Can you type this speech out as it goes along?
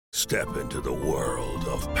Step into the world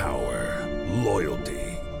of power, loyalty,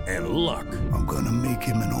 and luck. I'm gonna make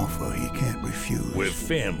him an offer he can't refuse. With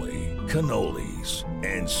family, cannolis,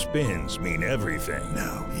 and spins mean everything.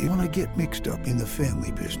 Now, you wanna get mixed up in the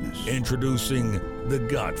family business. Introducing The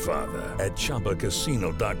Godfather at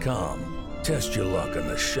ChumbaCasino.com. Test your luck in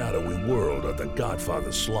the shadowy world of The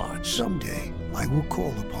Godfather slot. Someday, I will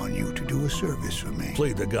call upon you to do a service for me.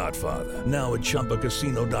 Play The Godfather now at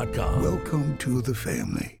ChumbaCasino.com. Welcome to the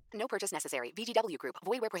family. No purchase necessary. VGW Group.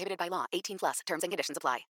 Void where prohibited by law. 18 plus. Terms and conditions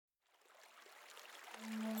apply.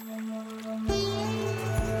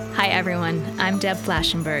 Hi, everyone. I'm Deb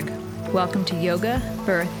Flashenberg. Welcome to Yoga,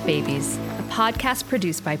 Birth, Babies, a podcast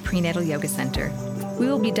produced by Prenatal Yoga Center. We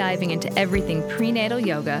will be diving into everything prenatal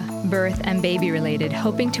yoga, birth, and baby related,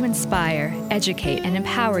 hoping to inspire, educate, and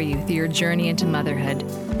empower you through your journey into motherhood.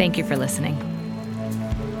 Thank you for listening.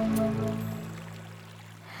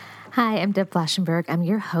 Hi, I'm Deb Flashenberg. I'm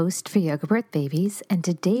your host for Yoga Birth Babies, and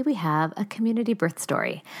today we have a community birth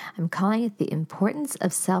story. I'm calling it The Importance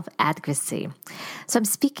of Self-Advocacy. So I'm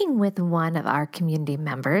speaking with one of our community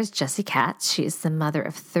members, Jessie Katz. She is the mother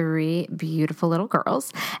of 3 beautiful little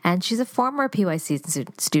girls, and she's a former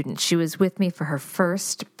PYC student. She was with me for her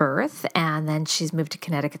first birth, and then she's moved to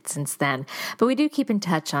Connecticut since then. But we do keep in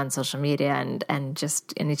touch on social media and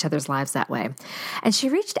just in each other's lives that way. And she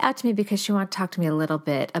reached out to me because she wanted to talk to me a little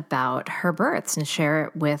bit about her births and share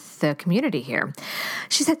it with the community here.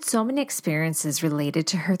 She's had so many experiences related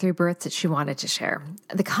to her 3 births that she wanted to share.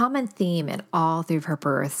 The common theme in all 3 of her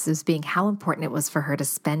births is being how important it was for her to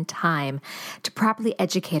spend time to properly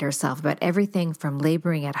educate herself about everything from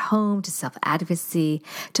laboring at home to self-advocacy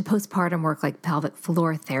to postpartum work like pelvic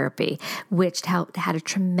floor therapy, which had a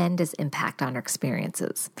tremendous impact on her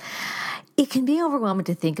experiences. It can be overwhelming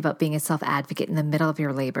to think about being a self-advocate in the middle of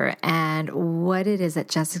your labor, and what it is that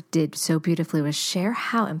Jessica did so beautifully was share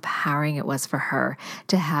how empowering it was for her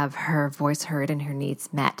to have her voice heard and her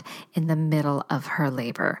needs met in the middle of her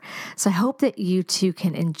labor. So I hope that you too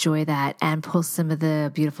can enjoy that and pull some of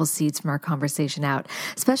the beautiful seeds from our conversation out,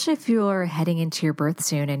 especially if you're heading into your birth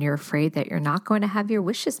soon and you're afraid that you're not going to have your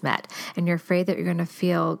wishes met and you're afraid that you're going to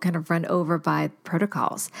feel kind of run over by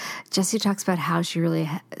protocols. Jessie talks about how she really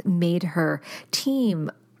made her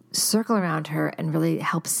team circle around her and really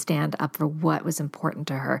help stand up for what was important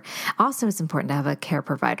to her. Also, it's important to have a care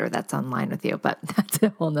provider that's online with you, but that's a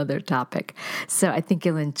whole nother topic. So I think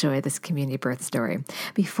you'll enjoy this community birth story.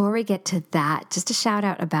 Before we get to that, just a shout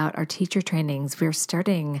out about our teacher trainings. We're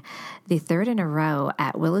starting the 3rd in a row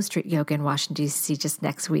at Willow Street Yoga in Washington, D.C. just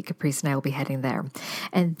next week. Caprice and I will be heading there.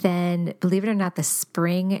 And then, believe it or not, the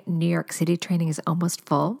spring New York City training is almost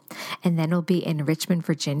full. And then we'll be in Richmond,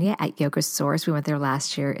 Virginia at Yoga Source. We went there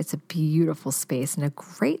last year. It's a beautiful space and a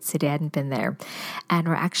great city. I hadn't been there. And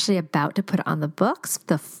we're actually about to put on the books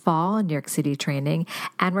the fall New York City training.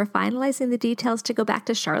 And we're finalizing the details to go back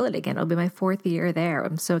to Charlotte again. It'll be my 4th year there.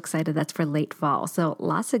 I'm so excited. That's for late fall. So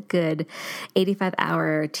lots of good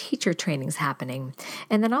 85-hour teacher trainings happening.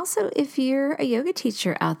 And then also, if you're a yoga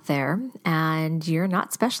teacher out there and you're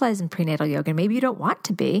not specialized in prenatal yoga, maybe you don't want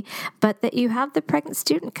to be, but that you have the pregnant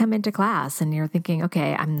student come into class and you're thinking,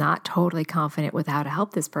 okay, I'm not totally confident with how to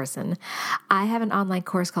help this person. I have an online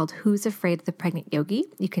course called Who's Afraid of the Pregnant Yogi?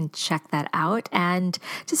 You can check that out and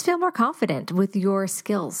just feel more confident with your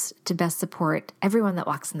skills to best support everyone that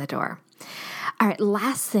walks in the door. All right,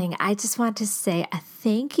 last thing, I just want to say a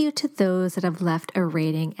thank you to those that have left a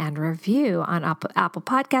rating and review on Apple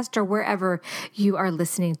Podcast or wherever you are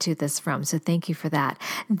listening to this from. So thank you for that.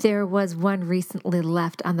 There was one recently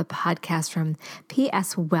left on the podcast from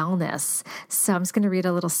PS Wellness. So I'm just going to read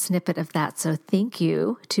a little snippet of that. So thank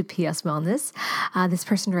you to PS Wellness. This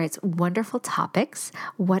person writes, wonderful topics.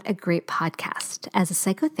 What a great podcast. As a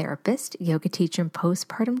psychotherapist, yoga teacher, and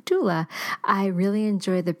postpartum doula, I really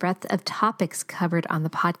enjoy the breadth of topics covered on the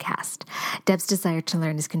podcast. Deb's desire to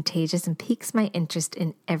learn is contagious and piques my interest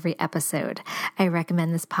in every episode. I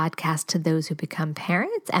recommend this podcast to those who become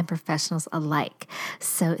parents and professionals alike.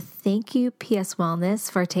 So thank you, PS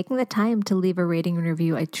Wellness, for taking the time to leave a rating and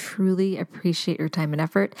review. I truly appreciate your time and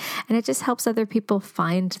effort, and it just helps other people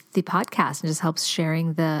find the podcast and just helps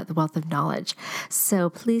sharing the wealth of knowledge. So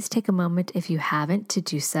please take a moment, if you haven't, to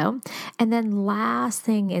do so. And then last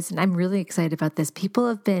thing is, and I'm really excited about this, people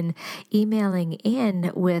have been emailing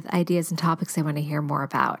in with ideas and topics they want to hear more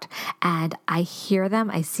about. And I hear them,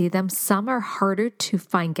 I see them. Some are harder to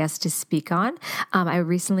find guests to speak on. I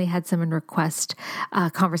recently had someone request a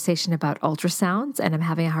conversation about ultrasounds, and I'm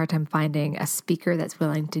having a hard time finding a speaker that's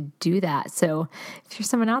willing to do that. So if you're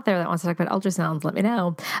someone out there that wants to talk about ultrasounds, let me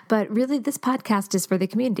know. But really, this podcast is for the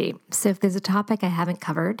community. So if there's a topic I haven't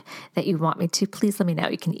covered that you want me to, please let me know.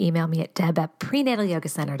 You can email me at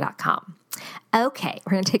deb@prenatalyogacenter.com. Okay,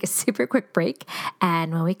 we're going to take a super quick break.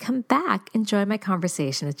 And when we come back, enjoy my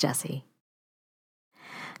conversation with Jessie.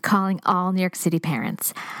 Calling all New York City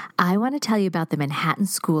parents. I want to tell you about the Manhattan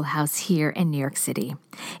Schoolhouse here in New York City.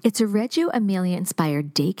 It's a Reggio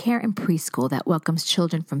Emilia-inspired daycare and preschool that welcomes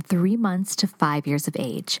children from 3 months to 5 years of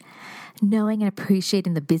age. Knowing and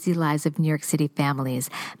appreciating the busy lives of New York City families,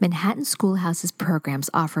 Manhattan Schoolhouse's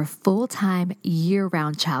programs offer full-time,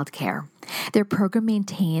 year-round childcare. Their program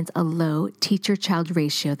maintains a low teacher-child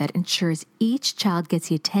ratio that ensures each child gets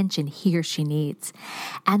the attention he or she needs.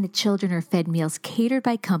 And the children are fed meals catered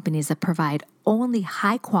by companies that provide only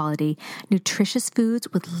high-quality, nutritious foods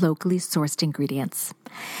with locally sourced ingredients.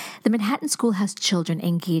 The Manhattan Schoolhouse children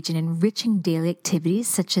engage in enriching daily activities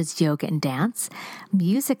such as yoga and dance,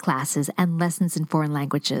 music classes, and lessons in foreign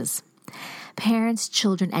languages. Parents,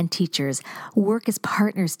 children, and teachers work as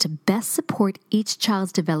partners to best support each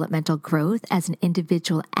child's developmental growth as an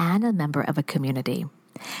individual and a member of a community.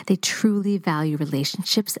 They truly value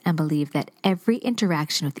relationships and believe that every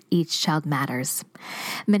interaction with each child matters.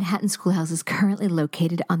 Manhattan Schoolhouse is currently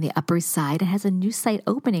located on the Upper East Side and has a new site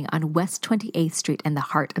opening on West 28th Street in the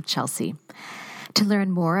heart of Chelsea. To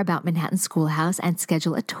learn more about Manhattan Schoolhouse and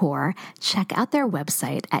schedule a tour, check out their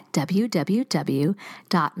website at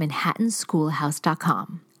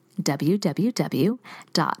www.manhattanschoolhouse.com.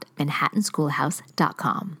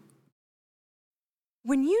 www.manhattanschoolhouse.com.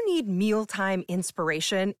 When you need mealtime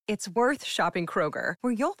inspiration, it's worth shopping Kroger,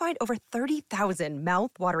 where you'll find over 30,000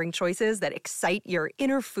 mouth-watering choices that excite your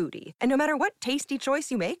inner foodie. And no matter what tasty choice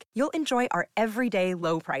you make, you'll enjoy our everyday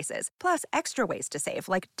low prices, plus extra ways to save,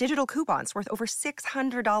 like digital coupons worth over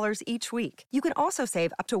 $600 each week. You can also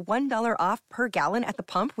save up to $1 off per gallon at the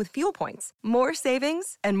pump with fuel points. More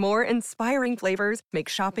savings and more inspiring flavors make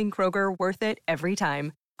shopping Kroger worth it every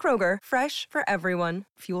time. Kroger, fresh for everyone.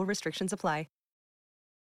 Fuel restrictions apply.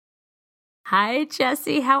 Hi,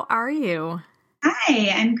 Jessie. How are you? Hi,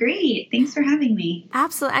 I'm great. Thanks for having me.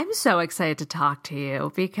 Absolutely. I'm so excited to talk to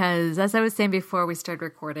you because, as I was saying before we started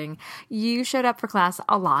recording, you showed up for class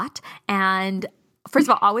a lot. And first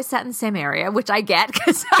of all, always sat in the same area, which I get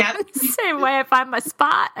because I'm the same way. I find my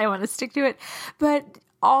spot, I want to stick to it. But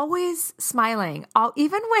always smiling.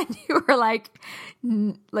 Even when you were like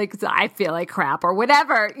I feel like crap or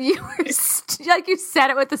whatever, you were like you said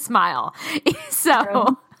it with a smile.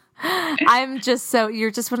 So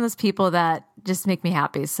you're just one of those people that just make me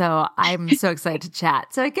happy. So I'm so excited to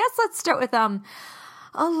chat. So I guess let's start with a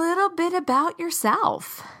little bit about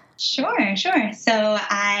yourself. Sure. So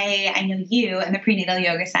I know you and the Prenatal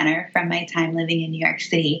Yoga Center from my time living in New York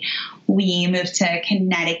City. We moved to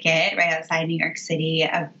Connecticut, right outside New York City,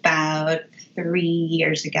 about 3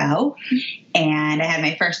 years ago. And I had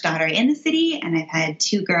my first daughter in the city, and I've had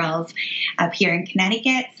 2 girls up here in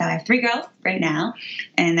Connecticut. So I have 3 girls right now.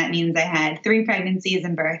 And that means I had 3 pregnancies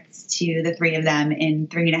and births to the 3 of them in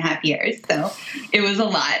 3.5 years. So it was a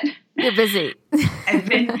lot. You're busy. I've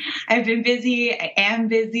been busy. I am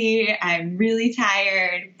busy. I'm really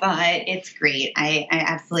tired, but it's great. I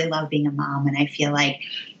absolutely love being a mom, and I feel like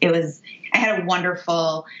I had a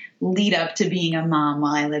wonderful lead up to being a mom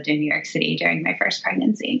while I lived in New York City during my first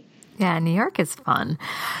pregnancy. Yeah, New York is fun.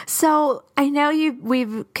 So I know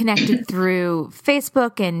we've connected through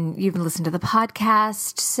Facebook and you've listened to the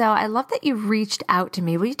podcast. So I love that you reached out to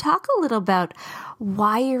me. Will you talk a little about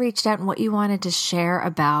why you reached out and what you wanted to share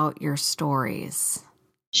about your stories?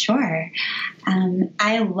 Sure.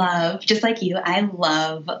 Just like you, I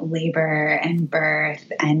love labor and birth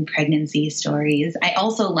and pregnancy stories. I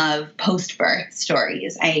also love post-birth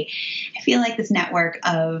stories. I feel like this network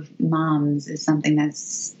of moms is something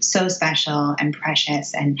that's so special and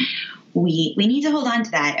precious, and we need to hold on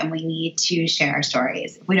to that, and we need to share our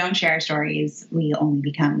stories. If we don't share our stories, we only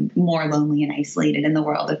become more lonely and isolated in the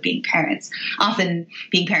world of being parents, often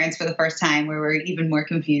being parents for the first time, where we're even more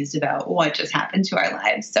confused about what just happened to our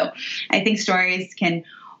lives. So I think stories can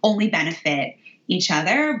only benefit each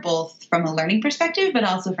other, both from a learning perspective, but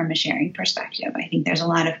also from a sharing perspective. I think there's a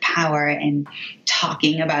lot of power in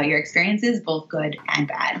talking about your experiences, both good and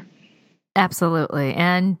bad. Absolutely.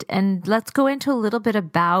 And let's go into a little bit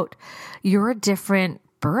about your different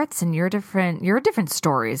births and your different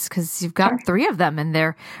stories, because you've got 3 of them and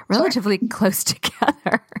they're relatively close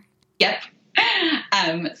together. Yep.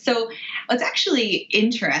 So what's actually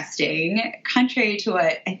interesting, contrary to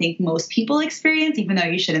what I think most people experience, even though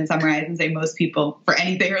you shouldn't summarize and say most people for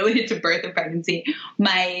anything related to birth or pregnancy,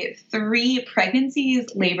 my 3 pregnancies,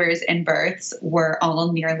 labors, and births were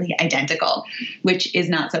all nearly identical, which is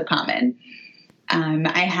not so common.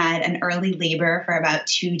 I had an early labor for about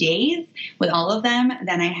 2 days with all of them.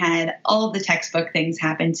 Then I had all of the textbook things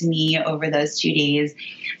happen to me over those 2 days.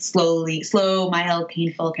 Slow, mild,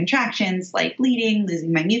 painful contractions, slight bleeding,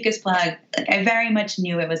 losing my mucus plug. I very much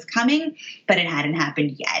knew it was coming, but it hadn't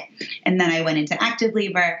happened yet. And then I went into active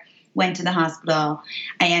labor, went to the hospital.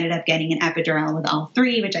 I ended up getting an epidural with all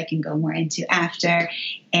 3, which I can go more into after,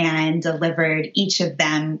 and delivered each of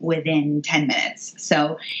them within 10 minutes.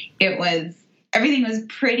 So everything was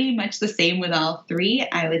pretty much the same with all 3.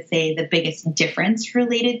 I would say the biggest difference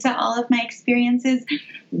related to all of my experiences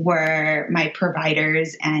were my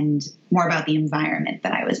providers and more about the environment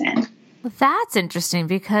that I was in. Well, that's interesting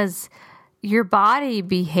because your body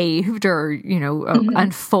behaved or,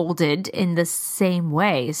 unfolded in the same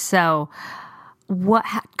way. So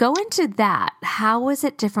go into that. How was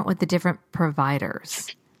it different with the different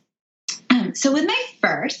providers? So with my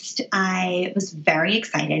first, I was very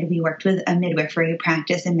excited. We worked with a midwifery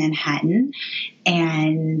practice in Manhattan,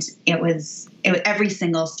 and it was every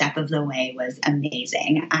single step of the way was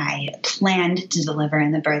amazing. I planned to deliver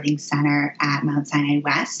in the birthing center at Mount Sinai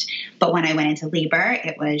West, but when I went into labor,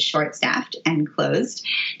 it was short-staffed and closed,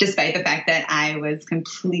 despite the fact that I was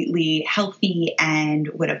completely healthy and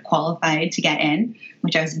would have qualified to get in,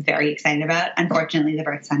 which I was very excited about. Unfortunately, the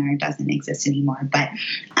birth center doesn't exist anymore, but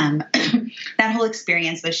that whole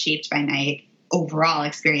experience was shaped by my overall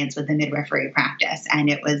experience with the midwifery practice, and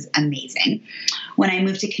it was amazing. When I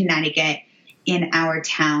moved to Connecticut, in our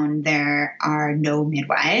town, there are no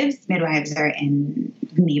midwives. Midwives are in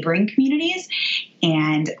neighboring communities,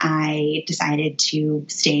 and I decided to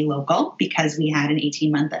stay local because we had an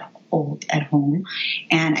 18-month-old at home,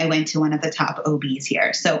 and I went to one of the top OBs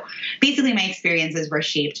here. So basically my experiences were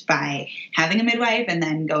shaped by having a midwife and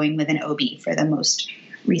then going with an OB for the most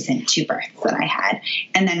recent 2 births that I had.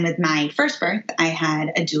 And then with my first birth, I had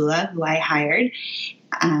a doula who I hired.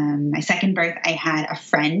 My second birth, I had a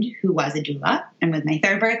friend who was a doula. And with my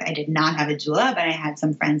third birth, I did not have a doula, but I had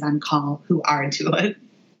some friends on call who are doulas.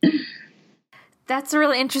 That's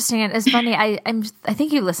really interesting. And it's funny. I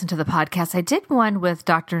think you listened to the podcast. I did one with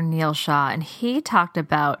Dr. Neil Shah, and he talked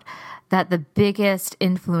about that the biggest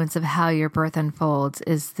influence of how your birth unfolds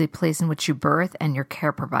is the place in which you birth and your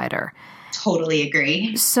care provider. Totally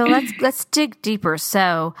agree. So let's dig deeper.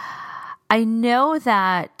 So I know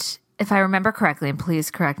that, if I remember correctly, and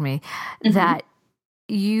please correct me, that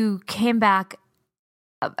you came back,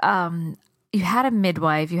 you had a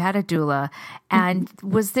midwife, you had a doula, and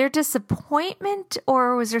was there disappointment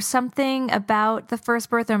or was there something about the first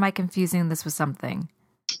birth, or am I confusing this with something?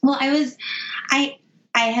 Well,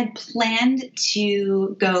 I had planned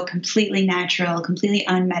to go completely natural, completely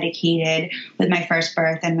unmedicated with my first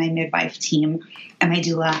birth and my midwife team and my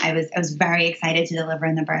doula. I was very excited to deliver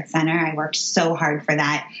in the birth center. I worked so hard for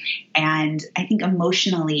that. And I think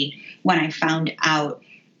emotionally, when I found out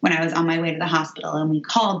when I was on my way to the hospital and we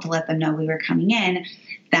called to let them know we were coming in,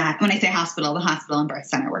 that when I say hospital, the hospital and birth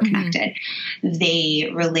center were connected.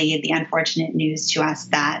 They relayed the unfortunate news to us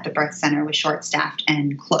that the birth center was short-staffed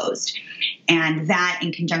and closed. And that,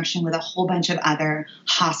 in conjunction with a whole bunch of other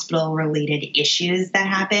hospital-related issues that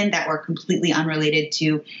happened that were completely unrelated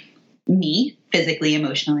to me, physically,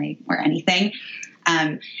 emotionally, or anything,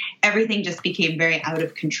 everything just became very out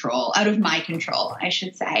of my control, I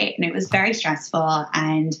should say. And it was very stressful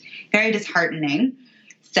and very disheartening.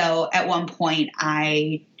 So at one point,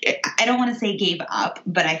 I don't want to say gave up,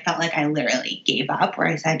 but I felt like I literally gave up, where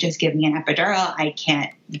I said, just give me an epidural. I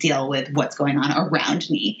can't deal with what's going on around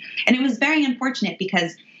me. And it was very unfortunate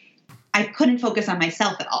because I couldn't focus on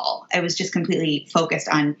myself at all. I was just completely focused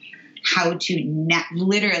on how to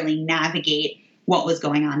literally navigate what was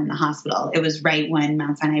going on in the hospital. It was right when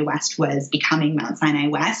Mount Sinai West was becoming Mount Sinai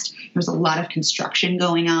West. There was a lot of construction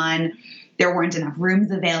going on. There weren't enough rooms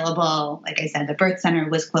available. Like I said, the birth center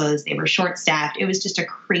was closed. They were short-staffed. It was just a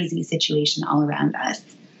crazy situation all around us.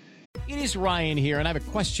 It is Ryan here, and I have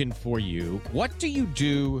a question for you. What do you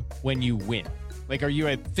do when you win? Like, are you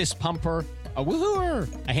a fist pumper, a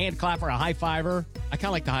woohooer, a hand clapper, a high fiver? I kind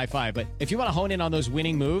of like the high five, but if you want to hone in on those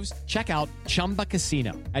winning moves, check out Chumba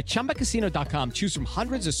Casino. At ChumbaCasino.com, choose from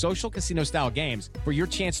hundreds of social casino style games for your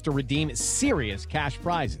chance to redeem serious cash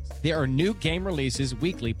prizes. There are new game releases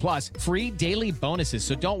weekly, plus free daily bonuses.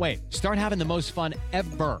 So don't wait. Start having the most fun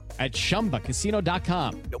ever at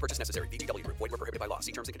ChumbaCasino.com. No purchase necessary. VGW Group. Void where prohibited by law.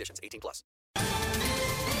 See terms and conditions. 18+.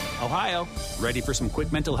 Ohio, ready for some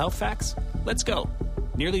quick mental health facts? Let's go.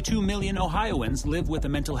 Nearly 2 million Ohioans live with a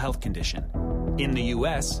mental health condition. In the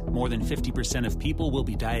U.S., more than 50% of people will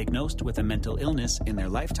be diagnosed with a mental illness in their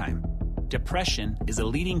lifetime. Depression is a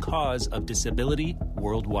leading cause of disability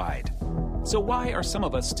worldwide. So why are some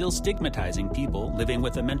of us still stigmatizing people living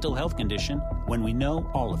with a mental health condition when we know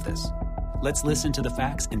all of this? Let's listen to the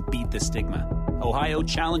facts and beat the stigma. Ohio,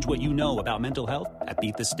 challenge what you know about mental health at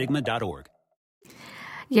beatthestigma.org.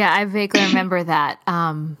 Yeah, I vaguely remember that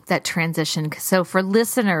that transition. So for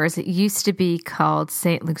listeners, it used to be called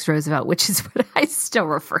St. Luke's Roosevelt, which is what I still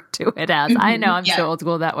refer to it as. I know I'm so old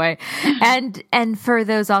school that way. And for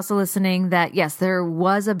those also listening, that yes, there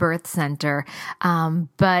was a birth center,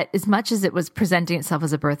 but as much as it was presenting itself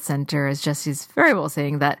as a birth center, as Jesse's very well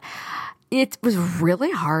saying, that it was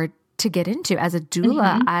really hard to get into. As a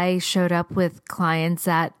doula, I showed up with clients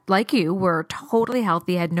that, like you, were totally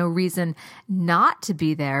healthy, had no reason not to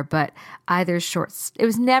be there, but either it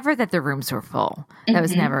was never that the rooms were full. That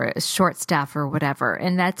was never a short staff or whatever.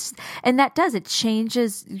 And it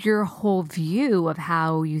changes your whole view of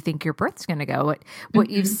how you think your birth's going to go. What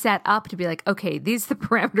you've set up to be like, okay, these are the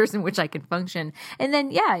parameters in which I can function. And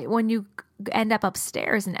then, when you end up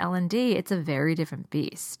upstairs in L&D, it's a very different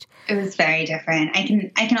beast. It was very different. I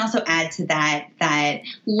can also add to that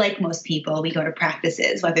like most people, we go to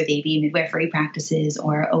practices, whether they be midwifery practices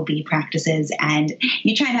or OB practices, and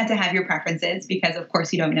you try not to have your preferences because, of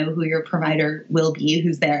course, you don't know who your provider will be,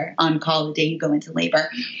 who's there on call the day you go into labor.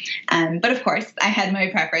 But of course, I had my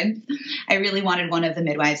preference. I really wanted one of the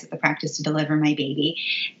midwives at the practice to deliver my baby,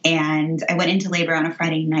 and I went into labor on a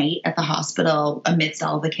Friday night at the hospital amidst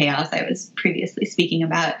all the chaos I was previously speaking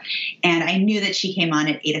about. And I knew that she came on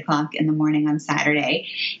at 8:00 in the morning on Saturday.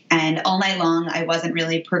 And all night long, I wasn't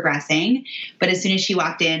really progressing. But as soon as she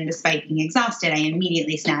walked in, despite being exhausted, I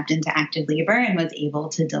immediately snapped into active labor and was able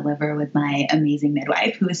to deliver with my amazing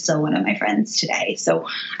midwife, who is still one of my friends today. So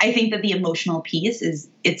I think that the emotional piece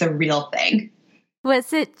it's a real thing.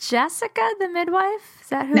 Was it Jessica, the midwife? Is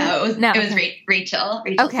that who? No, it was Rachel.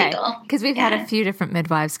 Okay, because we've had a few different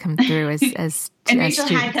midwives come through as and Rachel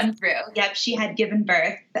had come through. Yep, she had given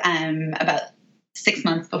birth about 6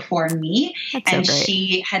 months before me, and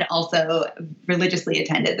she had also religiously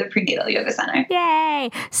attended the prenatal yoga center.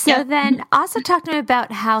 Yay! So then also talk to me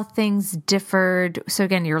about how things differed. So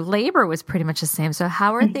again, your labor was pretty much the same. So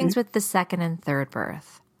how are things with the second and third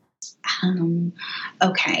birth?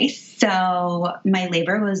 Okay, so my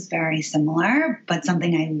labor was very similar, but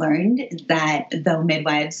something I learned is that though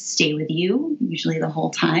midwives stay with you usually the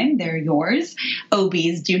whole time, they're yours,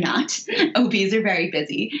 OBs do not. OBs are very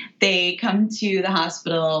busy. They come to the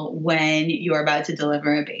hospital when you're about to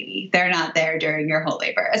deliver a baby. They're not there during your whole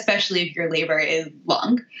labor, especially if your labor is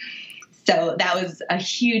long. So that was a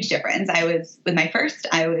huge difference. I was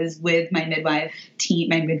with my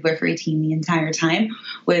midwifery team the entire time.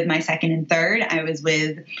 With my second and third, I was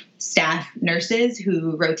with staff nurses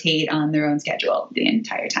who rotate on their own schedule the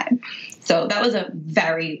entire time. So that was a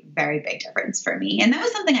very, very big difference for me. And that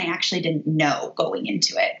was something I actually didn't know going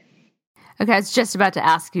into it. Okay, I was just about to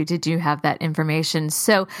ask you, did you have that information?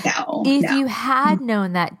 So if you had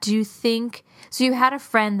known that, do you think, so you had a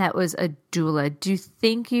friend that was a doula, do you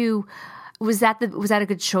think was that a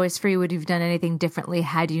good choice for you? Would you have done anything differently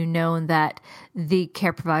had you known that the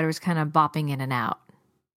care provider was kind of bopping in and out?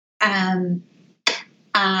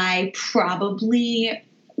 I probably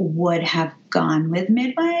would have gone with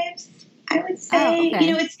midwives, I would say.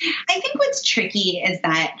 I think what's tricky is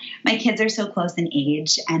that my kids are so close in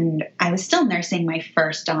age, and I was still nursing my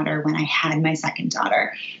first daughter when I had my second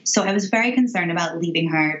daughter. So I was very concerned about leaving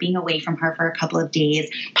her, being away from her for a couple of days,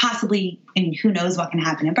 possibly, who knows what can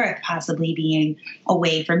happen at birth, possibly being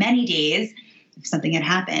away for many days if something had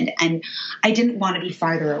happened. And I didn't want to be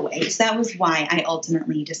farther away. So that was why I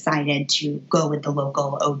ultimately decided to go with the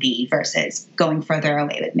local OB versus going further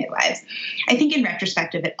away with midwives. I think in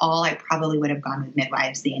retrospect of it all, I probably would have gone with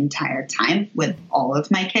midwives the entire time with all of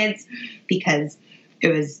my kids, because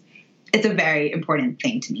it's a very important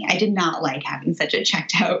thing to me. I did not like having such a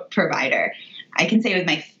checked out provider. I can say with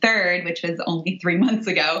my third, which was only 3 months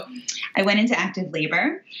ago, I went into active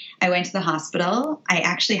labor. I went to the hospital. I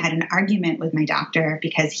actually had an argument with my doctor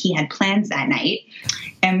because he had plans that night.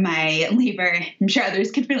 And my labor, I'm sure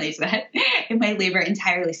others can relate to that, and my labor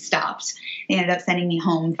entirely stopped. They ended up sending me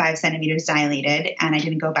home 5 centimeters dilated, and I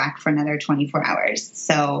didn't go back for another 24 hours.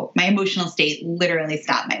 So my emotional state literally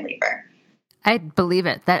stopped my labor. I believe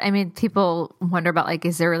it. People wonder about,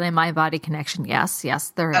 is there really a mind-body connection? Yes,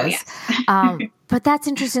 there is. Oh, yes. But that's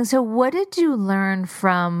interesting. So what did you learn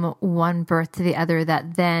from one birth to the other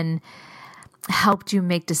that then helped you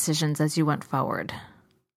make decisions as you went forward?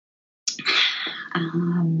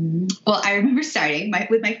 Well, I remember starting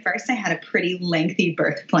with my first, I had a pretty lengthy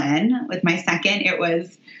birth plan. With my second, it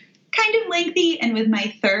was kind of lengthy. And with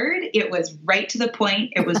my third, it was right to the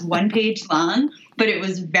point. It was 1 page long, but it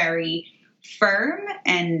was very firm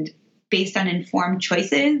and based on informed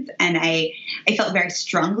choices. And I felt very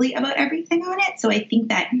strongly about everything on it. So I think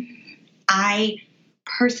that I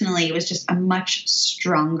personally was just a much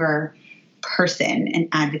stronger person and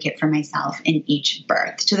advocate for myself in each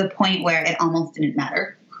birth, to the point where it almost didn't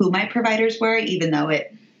matter who my providers were, even though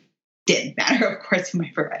it did matter, of course, who my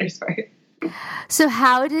providers were. So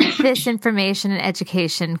how did this information and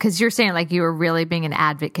education, because you're saying like you were really being an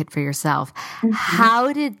advocate for yourself,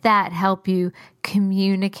 how did that help you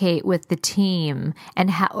communicate with the team?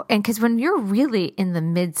 And because when you're really in the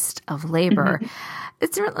midst of labor,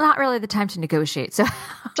 it's not really the time to negotiate. So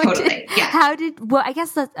Totally. I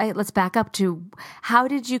guess let's back up to, how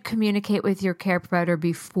did you communicate with your care provider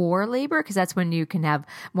before labor? Because that's when you can have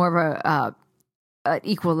more of an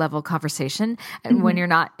equal level conversation, and when you're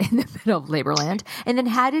not in the middle of labor land. And then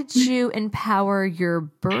how did you empower your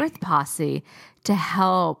birth posse to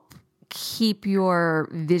help keep your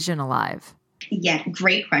vision alive? Yeah,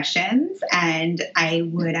 great questions. And I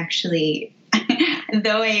would actually,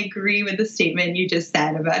 though I agree with the statement you just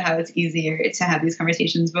said about how it's easier to have these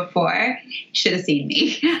conversations before, you should have seen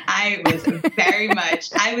me. I was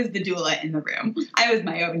I was the doula in the room. I was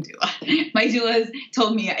my own doula. My doulas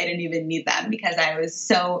told me I didn't even need them because I was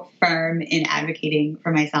so firm in advocating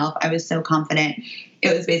for myself. I was so confident.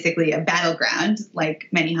 It was basically a battleground, like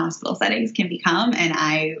many hospital settings can become, and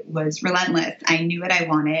I was relentless. I knew what I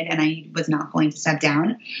wanted, and I was not going to step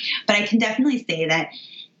down. But I can definitely say that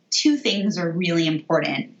 2 things are really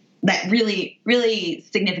important that really, really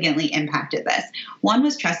significantly impacted this. One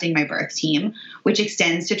was trusting my birth team, which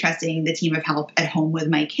extends to trusting the team of help at home with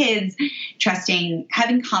my kids,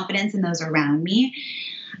 having confidence in those around me,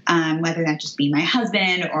 whether that just be my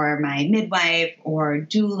husband or my midwife or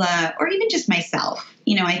doula or even just myself.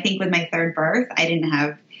 You know, I think with my third birth, I didn't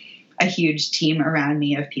have a huge team around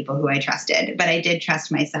me of people who I trusted, but I did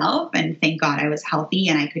trust myself, and thank God I was healthy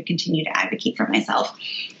and I could continue to advocate for myself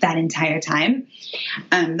that entire time.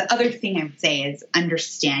 The other thing I would say is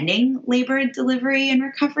understanding labor, delivery, and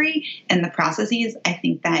recovery and the processes. I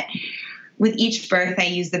think that with each birth, I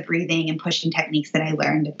used the breathing and pushing techniques that I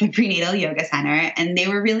learned at the Prenatal Yoga Center, and they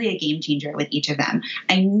were really a game changer with each of them.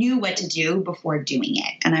 I knew what to do before doing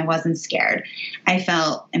it, and I wasn't scared. I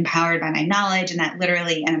felt empowered by my knowledge, and that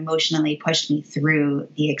literally and emotionally pushed me through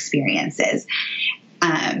the experiences.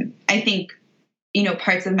 I think,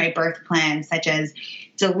 parts of my birth plan, such as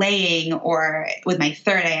delaying, or with my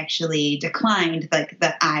third, I actually declined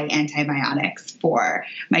the eye antibiotics for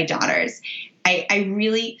my daughters. I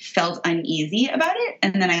really felt uneasy about it.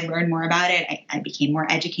 And then I learned more about it. I became more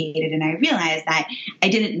educated, and I realized that I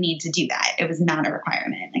didn't need to do that. It was not a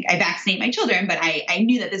requirement. I vaccinate my children, but I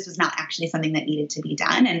knew that this was not actually something that needed to be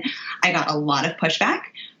done. And I got a lot of pushback,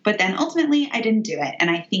 but then ultimately I didn't do it. And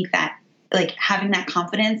I think that having that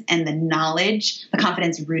confidence and the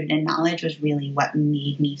confidence rooted in knowledge was really what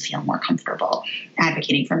made me feel more comfortable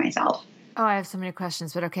advocating for myself. Oh, I have so many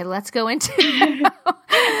questions, but okay, let's go into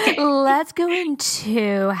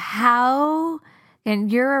how, and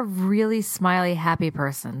you're a really smiley, happy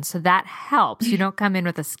person, so that helps. You don't come in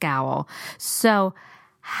with a scowl. So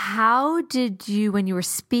how did you, when you were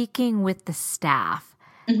speaking with the staff,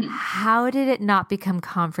 how did it not become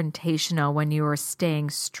confrontational when you were staying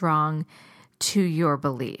strong to your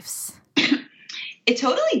beliefs? It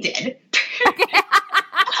totally did.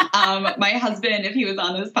 My husband, if he was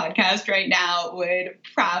on this podcast right now, would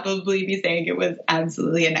probably be saying it was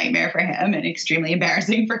absolutely a nightmare for him and extremely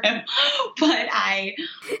embarrassing for him. But I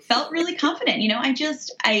felt really confident.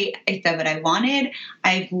 I said what I wanted.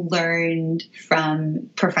 I've learned from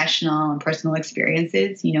professional and personal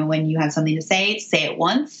experiences, when you have something to say it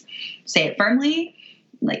once, say it firmly,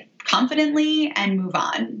 confidently, and move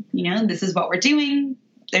on. This is what we're doing.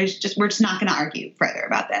 We're just not going to argue further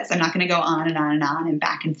about this. I'm not going to go on and on and on and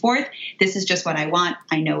back and forth. This is just what I want.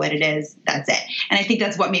 I know what it is. That's it. And I think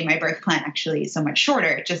that's what made my birth plan actually so much shorter.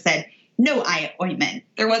 It just said, no eye ointment.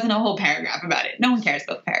 There wasn't a whole paragraph about it. No one cares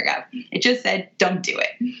about the paragraph. It just said, don't do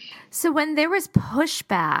it. So when there was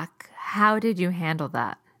pushback, how did you handle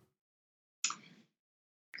that?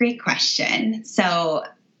 Great question. So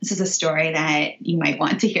this is a story that you might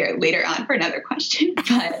want to hear later on for another question.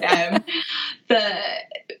 But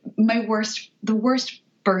the worst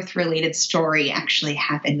birth-related story actually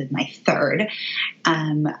happened with my third.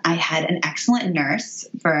 I had an excellent nurse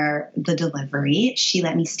for the delivery. She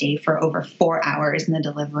let me stay for over 4 hours in the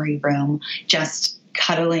delivery room, just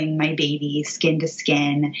cuddling my baby skin to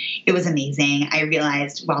skin. It was amazing. I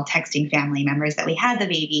realized while texting family members that we had the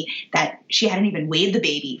baby that she hadn't even weighed the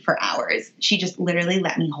baby for hours. She just literally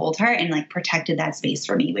let me hold her and like protected that space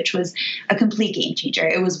for me, which was a complete game changer.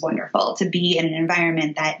 It was wonderful to be in an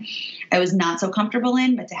environment that I was not so comfortable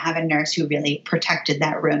in, but to have a nurse who really protected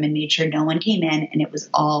that room and made sure no one came in, and it was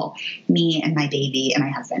all me and my baby and my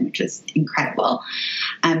husband, which was incredible.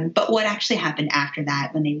 But what actually happened after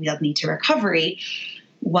that when they wheeled me to recovery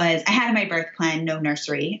was I had in my birth plan no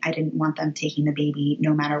nursery. I didn't want them taking the baby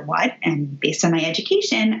no matter what. And based on my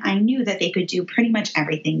education, I knew that they could do pretty much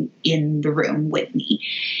everything in the room with me.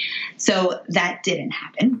 So that didn't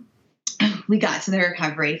happen. We got to the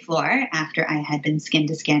recovery floor after I had been skin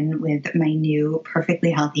to skin with my new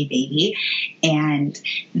perfectly healthy baby, and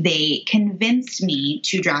they convinced me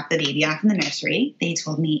to drop the baby off in the nursery. They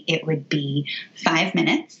told me it would be 5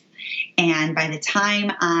 minutes. And by the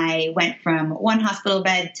time I went from one hospital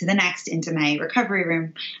bed to the next into my recovery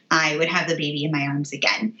room, I would have the baby in my arms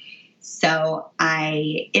again. So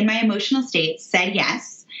I, in my emotional state, said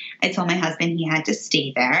yes. I told my husband he had to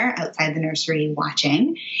stay there outside the nursery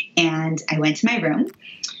watching, and I went to my room.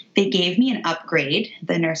 They gave me an upgrade.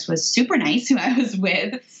 The nurse was super nice who I was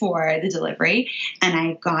with for the delivery, and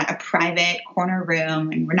I got a private corner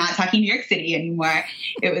room, and we're not talking New York City anymore.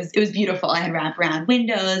 It was beautiful. I had wraparound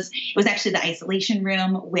windows. It was actually the isolation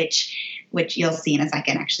room, which you'll see in a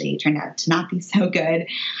second actually turned out to not be so good.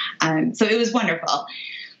 So it was wonderful.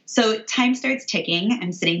 So time starts ticking.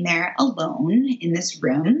 I'm sitting there alone in this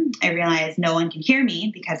room. I realize no one can hear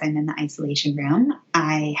me because I'm in the isolation room.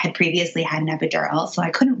 I had previously had an epidural, so I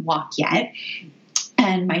couldn't walk yet.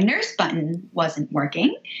 And my nurse button wasn't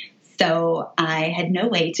working. So I had no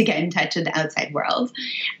way to get in touch with the outside world.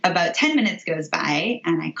 About 10 minutes goes by,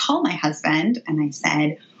 and I call my husband, and I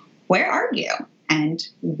said, "Where are you? And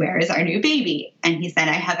where is our new baby?" And he said,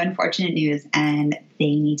 "I have unfortunate news, and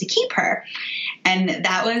they need to keep her." And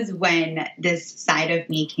that was when this side of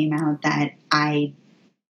me came out that I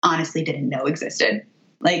honestly didn't know existed.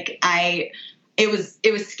 Like it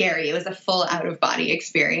was scary. It was a full out of body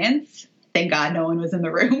experience. Thank God no one was in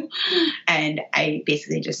the room. And I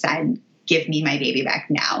basically just said, "Give me my baby back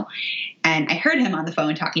now." And I heard him on the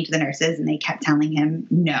phone talking to the nurses, and they kept telling him,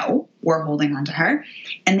 "No, we're holding on to her."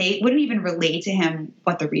 And they wouldn't even relay to him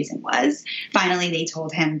what the reason was. Finally, they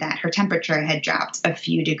told him that her temperature had dropped a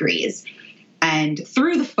few degrees. And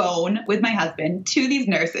through the phone with my husband to these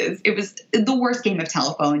nurses, it was the worst game of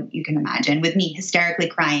telephone you can imagine, with me hysterically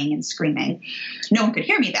crying and screaming. No one could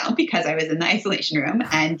hear me, though, because I was in the isolation room,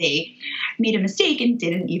 and they made a mistake and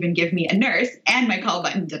didn't even give me a nurse, and my call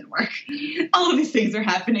button didn't work. All of these things are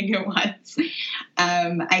happening at once.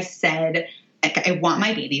 I said, "I want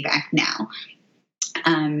my baby back now."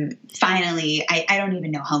 Finally, I don't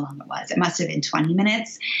even know how long it was. It must have been 20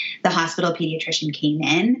 minutes. The hospital pediatrician came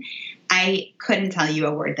in. I couldn't tell you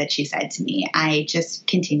a word that she said to me. I just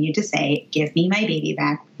continued to say, "Give me my baby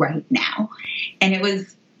back right now." And it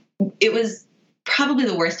was probably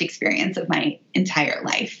the worst experience of my entire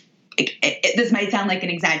life. This might sound like an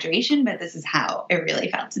exaggeration, but this is how it really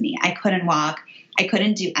felt to me. I couldn't walk. I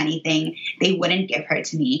couldn't do anything. They wouldn't give her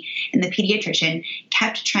to me. And the pediatrician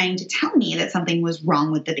kept trying to tell me that something was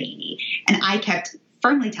wrong with the baby. And I kept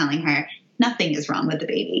firmly telling her, "Nothing is wrong with the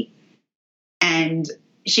baby." And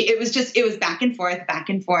it was back and forth, back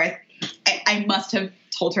and forth. I must have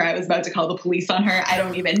told her I was about to call the police on her. I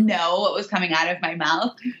don't even know what was coming out of my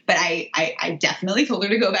mouth, but I definitely told her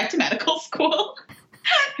to go back to medical school.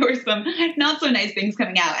 There were some not so nice things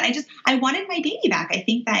coming out. And I wanted my baby back. I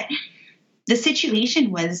think that the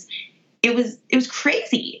situation was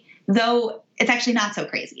crazy, though it's actually not so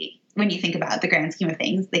crazy when you think about the grand scheme of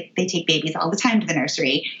things. They take babies all the time to the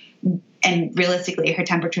nursery. And realistically, her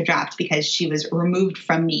temperature dropped because she was removed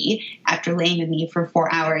from me after laying with me for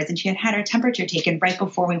 4 hours, and she had her temperature taken right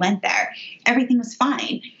before we went there. Everything was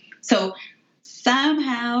fine. So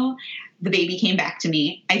somehow the baby came back to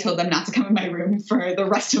me. I told them not to come in my room for the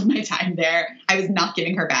rest of my time there. I was not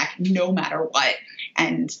giving her back no matter what.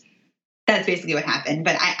 And that's basically what happened.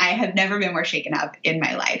 But I have never been more shaken up in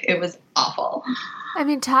my life. It was awful. I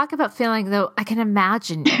mean, talk about feeling, though, I can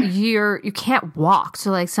imagine you can't walk. So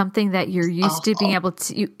like something that you're used to being able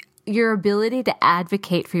to, your ability to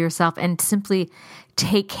advocate for yourself and simply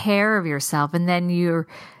take care of yourself. And then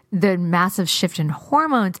the massive shift in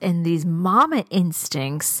hormones and these mama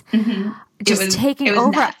instincts just taking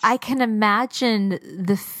over. Nuts. I can imagine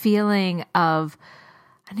the feeling of,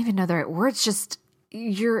 I don't even know the right words, just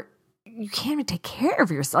you can't even take care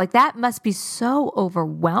of yourself. Like that must be so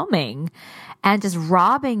overwhelming and just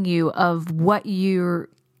robbing you of what your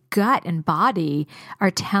gut and body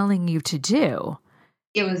are telling you to do.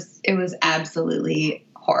 It was absolutely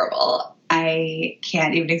horrible. I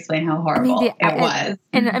can't even explain how horrible it was.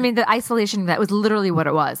 And I mean, the isolation, that was literally what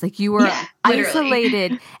it was. Like, you were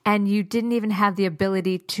isolated and you didn't even have the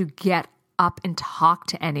ability to get up and talk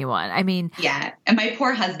to anyone. I mean, yeah. And my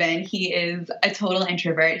poor husband, he is a total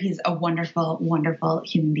introvert. He's a wonderful, wonderful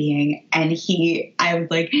human being. And I was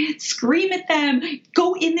like, scream at them,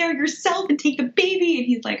 go in there yourself and take the baby. And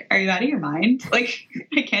he's like, are you out of your mind? Like,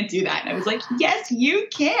 I can't do that. And I was like, yes, you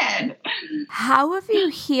can. How have you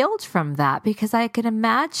healed from that? Because I can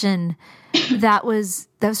imagine that was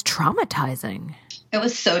traumatizing. It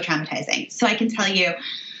was so traumatizing. So I can tell you,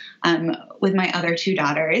 with my other two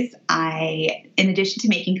daughters, in addition to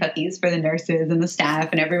making cookies for the nurses and the staff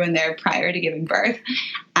and everyone there prior to giving birth,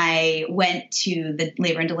 I went to the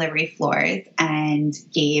labor and delivery floors and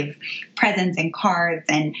gave presents and cards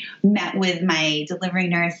and met with my delivery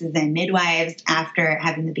nurses and midwives after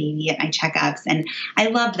having the baby at my checkups. And I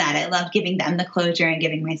loved that. I loved giving them the closure and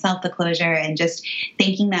giving myself the closure and just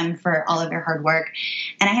thanking them for all of their hard work.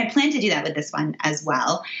 And I had planned to do that with this one as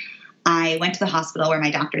well. I went to the hospital where my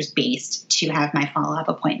doctor's based to have my follow-up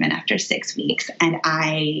appointment after 6 weeks, and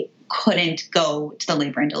I couldn't go to the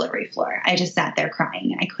labor and delivery floor. I just sat there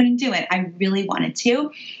crying, and I couldn't do it. I really wanted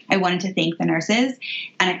to. I wanted to thank the nurses,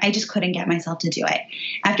 and I just couldn't get myself to do it.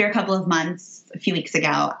 After a couple of months, a few weeks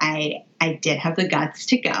ago, I did have the guts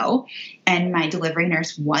to go, and my delivery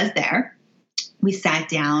nurse was there. We sat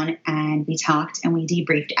down and we talked and we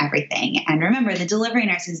debriefed everything. And remember, the delivery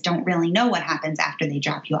nurses don't really know what happens after they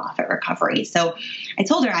drop you off at recovery. So I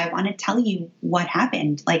told her, I want to tell you what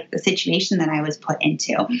happened, like the situation that I was put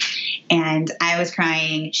into. And I was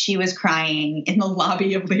crying. She was crying in the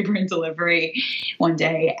lobby of labor and delivery one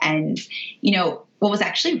day. And, what was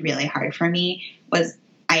actually really hard for me was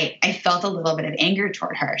I felt a little bit of anger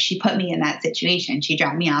toward her. She put me in that situation. She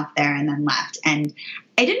dropped me off there and then left. And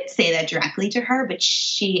I didn't say that directly to her, but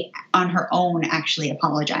she, on her own, actually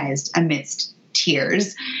apologized amidst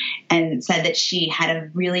tears and said that she had a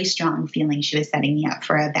really strong feeling she was setting me up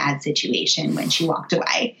for a bad situation when she walked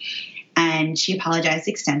away. And she apologized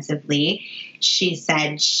extensively. She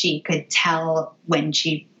said she could tell when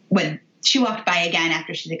she walked by again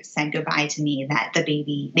after she said goodbye to me that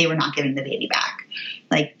they were not giving the baby back.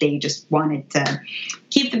 Like, they just wanted to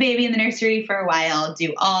keep the baby in the nursery for a while,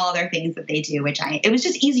 do all their things that they do, it was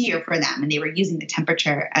just easier for them. And they were using the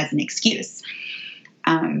temperature as an excuse.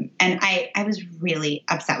 And I was really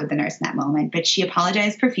upset with the nurse in that moment, but she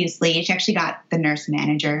apologized profusely. She actually got the nurse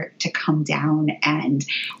manager to come down and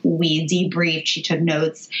we debriefed. She took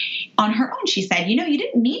notes on her own. She said, you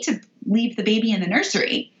didn't need to leave the baby in the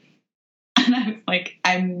nursery. And I was like,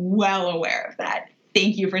 I'm well aware of that.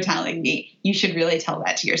 Thank you for telling me. You should really tell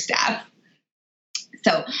that to your staff.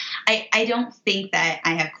 So I don't think that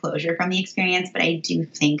I have closure from the experience, but I do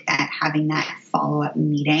think that having that follow-up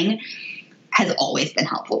meeting has always been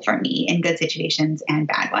helpful for me in good situations and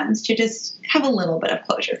bad ones to just have a little bit of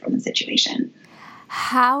closure from the situation.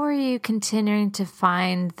 How are you continuing to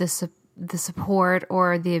find the support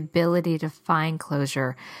or the ability to find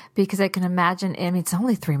closure? Because I can imagine, it's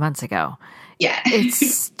only 3 months ago. Yeah. It's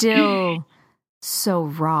still so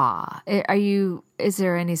raw. Is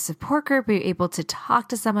there any support group? Are you able to talk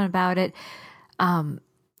to someone about it? And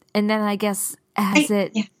then I guess, I'm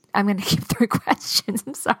going to keep 3 questions.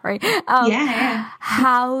 I'm sorry.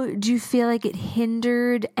 How do you feel like it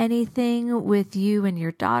hindered anything with you and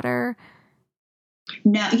your daughter?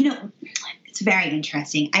 No, it's very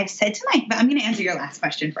interesting. I've said but I'm going to answer your last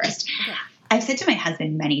question first. Okay. I've said to my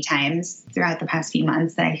husband many times throughout the past few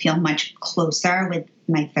months that I feel much closer with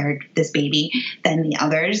this baby, than the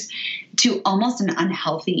others, to almost an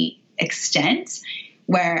unhealthy extent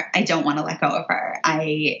where I don't want to let go of her.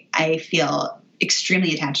 I feel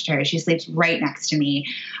extremely attached to her. She sleeps right next to me.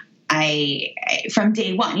 From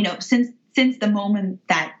day one, since the moment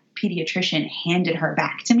that pediatrician handed her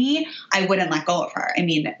back to me, I wouldn't let go of her.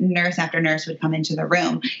 Nurse after nurse would come into the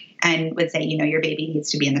room and would say, your baby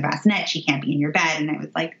needs to be in the bassinet. She can't be in your bed. And I was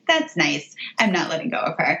like, that's nice. I'm not letting go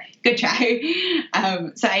of her. Good try.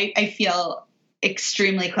 So I feel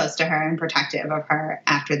extremely close to her and protective of her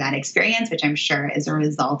after that experience, which I'm sure is a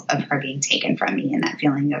result of her being taken from me and that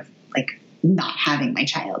feeling of not having my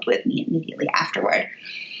child with me immediately afterward.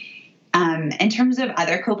 In terms of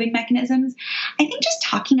other coping mechanisms, I think just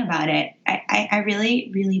talking about it, I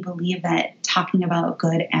really, really believe that talking about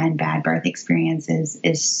good and bad birth experiences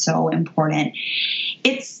is so important.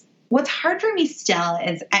 What's hard for me still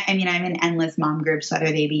is, I'm in endless mom groups,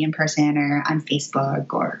 whether they be in person or on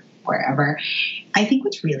Facebook or wherever. I think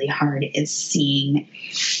what's really hard is seeing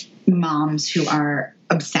moms who are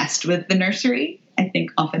obsessed with the nursery I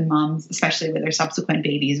think often moms, especially with their subsequent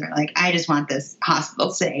babies, are like, I just want this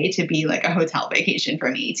hospital stay to be like a hotel vacation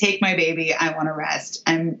for me. Take my baby. I want to rest.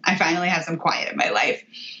 I finally have some quiet in my life.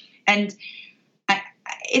 And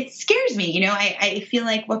it scares me. You know, I feel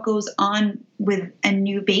like what goes on with a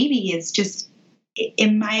new baby is just,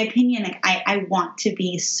 in my opinion, like I want to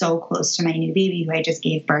be so close to my new baby who I just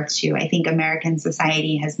gave birth to. I think American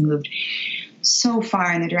society has moved so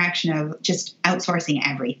far in the direction of just outsourcing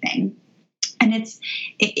everything. And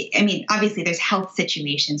I mean, obviously there's health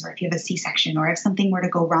situations where if you have a C-section or if something were to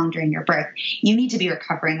go wrong during your birth, you need to be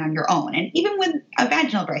recovering on your own. And even with a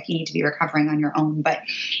vaginal birth, you need to be recovering on your own. But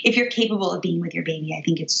if you're capable of being with your baby, I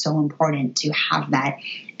think it's so important to have that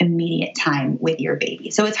immediate time with your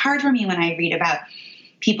baby. So it's hard for me when I read about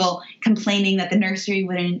people complaining that the nursery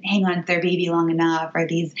wouldn't hang on to their baby long enough, or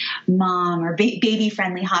these mom or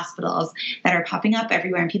baby-friendly hospitals that are popping up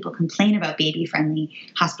everywhere. And people complain about baby-friendly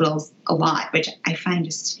hospitals a lot, which I find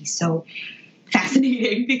just to be so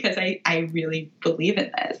fascinating because I really believe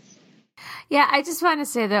in this. Yeah, I just want to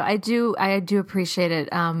say, though, I do appreciate it.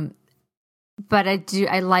 But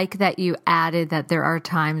I like that you added that there are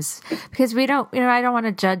times, because I don't want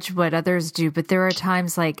to judge what others do, but there are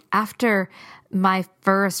times like after my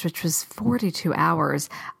first, which was 42 hours.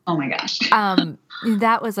 Oh my gosh.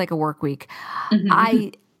 That was like a work week.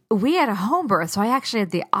 Mm-hmm. We had a home birth. So I actually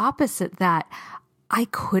had the opposite, that I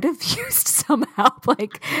could have used some help.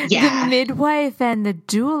 Like the midwife and the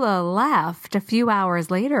doula left a few hours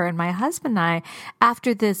later. And my husband and I,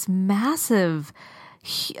 after this massive,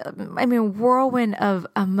 whirlwind of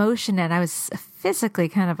emotion, and I was physically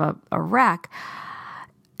kind of a wreck,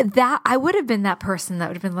 that I would have been that person that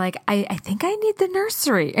would have been like, I think I need the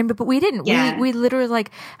nursery. But we didn't. Yeah. We literally like,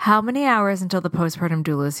 how many hours until the postpartum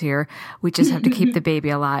doula is here? We just have to keep the baby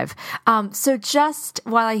alive. So just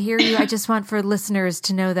while I hear you, I just want for listeners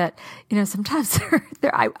to know that, sometimes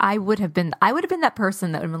I would have been that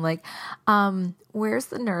person that would have been like, where's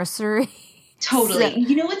the nursery? Totally.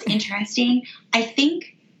 You know what's interesting? I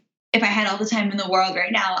think if I had all the time in the world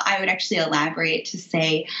right now, I would actually elaborate to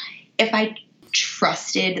say, if I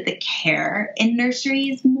trusted the care in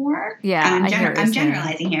nurseries more. Yeah, I'm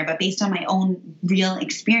generalizing here, but based on my own real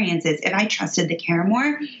experiences, if I trusted the care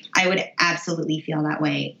more, I would absolutely feel that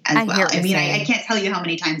way as well. I mean, I can't tell you how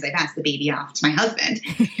many times I passed the baby off to my husband,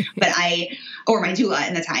 or my doula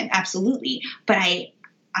in the time. Absolutely. But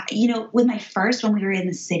with my first, when we were in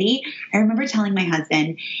the city, I remember telling my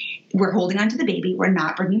husband, we're holding on to the baby. We're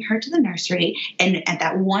not bringing her to the nursery. And at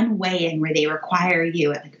that one weigh-in where they require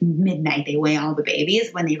you at like midnight, they weigh all the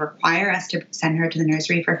babies. When they require us to send her to the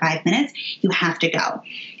nursery for 5 minutes, you have to go.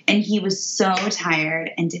 And he was so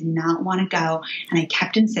tired and did not want to go. And I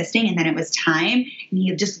kept insisting. And then it was time. And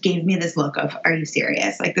he just gave me this look of, are you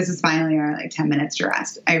serious? Like, this is finally our 10 minutes to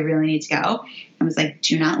rest. I really need to go. I was like,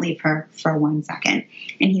 do not leave her for 1 second.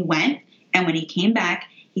 And he went. And when he came back,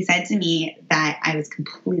 he said to me that I was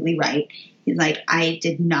completely right. He's like, I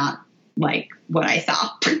did not like what I saw.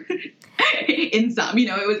 In some,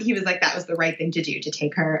 he was like, that was the right thing to do, to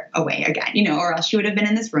take her away again, or else she would have been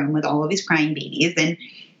in this room with all of these crying babies. And,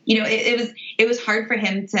 it was hard for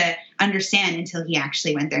him to understand until he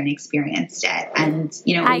actually went there and experienced it. And,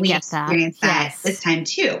 we experienced that this time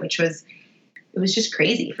too, it was just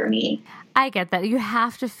crazy for me. I get that. You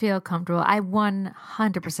have to feel comfortable. I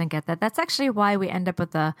 100% get that. That's actually why we end up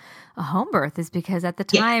with a home birth, is because at the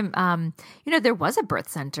time, there was a birth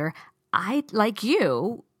center. I, like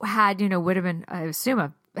you, had, would have been, I assume,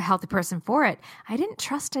 a healthy person for it. I didn't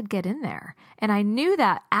trust I'd get in there. And I knew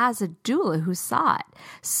that as a doula who saw it.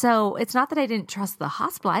 So it's not that I didn't trust the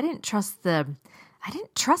hospital. I didn't trust that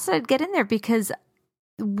I'd get in there because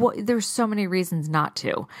there's so many reasons not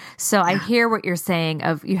to. So I hear what you're saying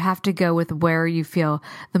of you have to go with where you feel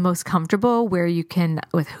the most comfortable, where you can,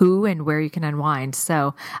 with who, and where you can unwind.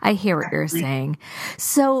 So I hear what you're saying.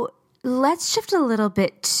 So let's shift a little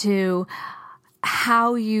bit to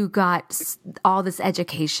how you got all this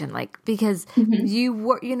education, because you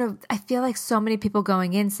were, I feel like so many people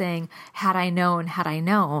going in saying, had I known.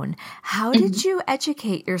 How did you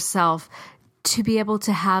educate yourself to be able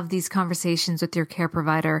to have these conversations with your care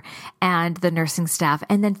provider and the nursing staff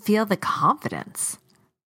and then feel the confidence?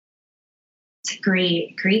 It's a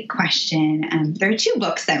great question. There are 2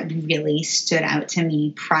 books that really stood out to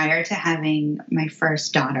me prior to having my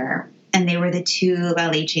first daughter. And they were the 2 La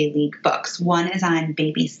Leche League books. One is on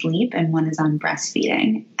baby sleep and one is on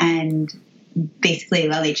breastfeeding. And basically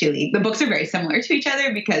La Leche League, the books are very similar to each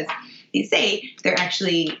other because they say, they're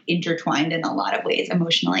actually intertwined in a lot of ways,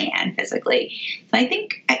 emotionally and physically. So I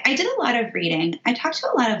think I did a lot of reading. I talked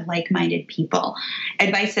to a lot of like-minded people.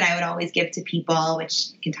 Advice that I would always give to people, which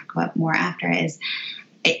I can talk about more after, is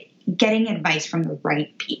getting advice from the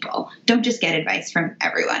right people. Don't just get advice from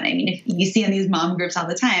everyone. I mean, if you see in these mom groups all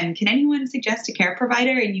the time, can anyone suggest a care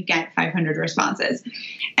provider? And you get 500 responses.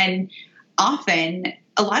 And often,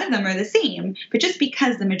 a lot of them are the same, but just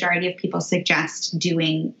because the majority of people suggest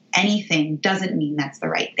doing anything doesn't mean that's the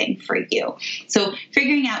right thing for you. So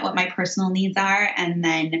figuring out what my personal needs are and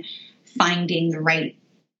then finding the right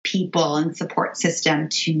people and support system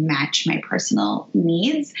to match my personal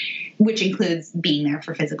needs, which includes being there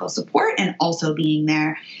for physical support and also being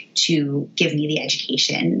there to give me the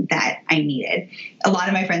education that I needed. A lot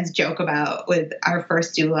of my friends joke about with our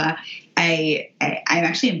first doula. I'm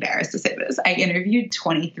actually embarrassed to say this. I interviewed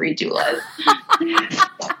 23 doulas.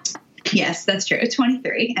 Yes, that's true.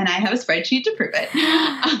 23. And I have a spreadsheet to prove it.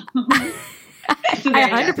 I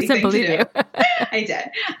 100% believe you. I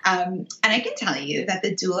did. And I can tell you that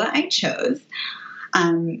the doula I chose,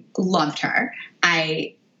 loved her.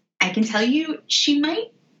 I can tell you she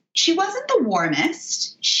wasn't the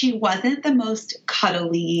warmest. She wasn't the most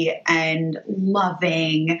cuddly and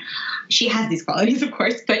loving. She has these qualities, of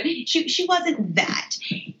course, but she wasn't that.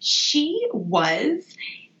 She was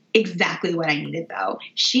exactly what I needed, though.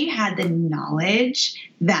 She had the knowledge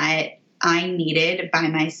that I needed by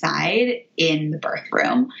my side in the birth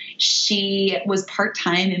room. She was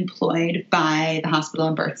part-time employed by the hospital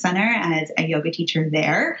and birth center as a yoga teacher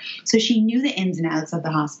there. So she knew the ins and outs of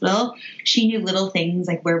the hospital. She knew little things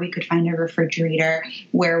like where we could find a refrigerator,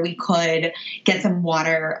 where we could get some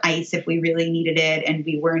water, ice if we really needed it and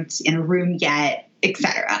we weren't in a room yet,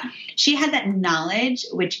 etc. She had that knowledge,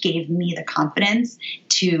 which gave me the confidence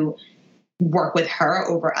to work with her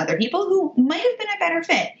over other people who might have been a better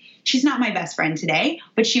fit. She's not my best friend today,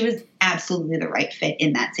 but she was absolutely the right fit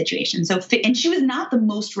in that situation. And she was not the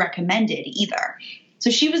most recommended either.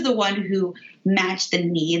 So she was the one who matched the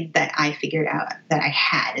need that I figured out that I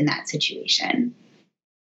had in that situation.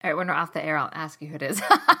 All right, when we're off the air, I'll ask you who it is.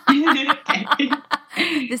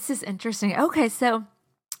 This is interesting. Okay, so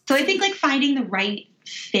I think like finding the right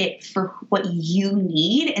fit for what you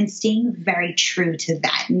need and staying very true to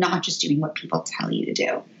that, not just doing what people tell you to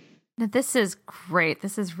do. Now, this is great.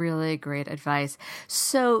 This is really great advice.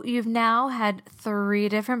 So you've now had 3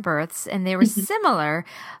 different births and they were similar.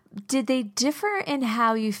 Did they differ in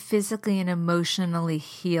how you physically and emotionally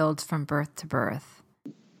healed from birth to birth?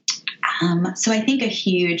 So I think a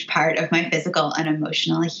huge part of my physical and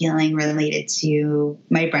emotional healing related to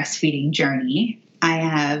my breastfeeding journey. I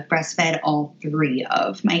have breastfed all 3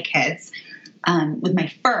 of my kids. With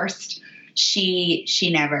my first, she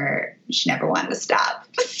never wanted to stop.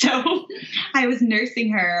 So I was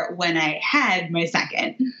nursing her when I had my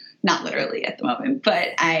second, not literally at the moment, but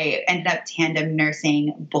I ended up tandem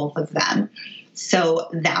nursing both of them. So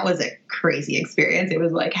that was a crazy experience. It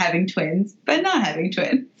was like having twins, but not having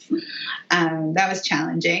twins. That was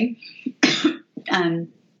challenging.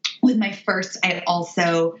 With my first, I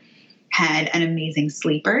also had an amazing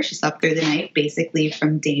sleeper. She slept through the night basically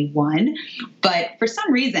from day 1. But for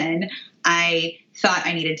some reason, I thought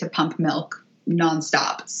I needed to pump milk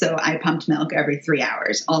nonstop. So I pumped milk every 3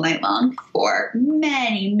 hours all night long for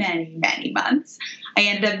many, many, many months. I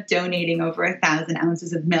ended up donating over 1,000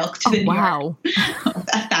 ounces of milk to the New York,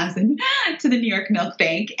 1,000 to the New York Milk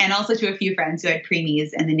Bank, and also to a few friends who had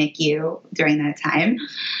preemies in the NICU during that time.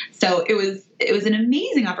 So it was an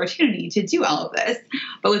amazing opportunity to do all of this.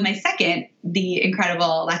 But with my second, the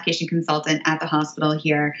incredible lactation consultant at the hospital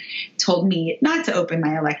here told me not to open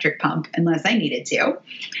my electric pump unless I needed to.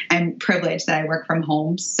 I'm privileged that I work from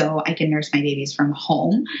home, so I can nurse my babies from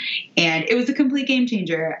home. And it was a complete game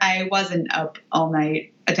changer. I wasn't up all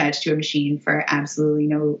night attached to a machine for absolutely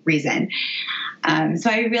no reason.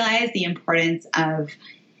 So I realized the importance of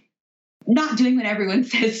not doing what everyone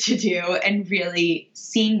says to do and really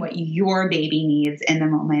seeing what your baby needs in the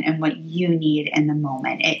moment and what you need in the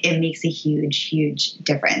moment. It makes a huge, huge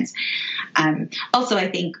difference. Also, I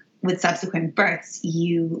think with subsequent births,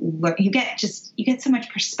 you get so much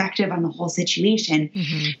perspective on the whole situation.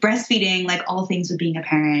 Mm-hmm. Breastfeeding, like all things with being a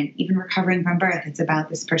parent, even recovering from birth, it's about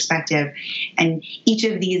this perspective. And each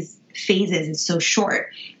of these phases is so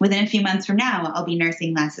short. Within a few months from now, I'll be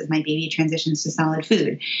nursing less as my baby transitions to solid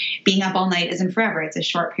food. Being up all night isn't forever. It's a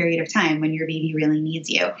short period of time when your baby really needs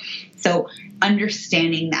you. So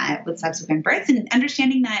understanding that with subsequent births and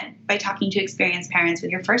understanding that by talking to experienced parents with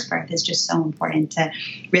your first birth is just so important to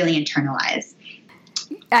really internalize.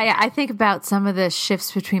 I think about some of the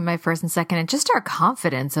shifts between my first and second and just our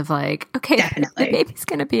confidence of like, okay, Definitely. the baby's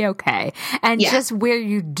going to be okay. And just where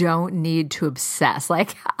you don't need to obsess.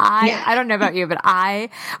 Like I don't know about you, but I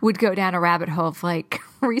would go down a rabbit hole of like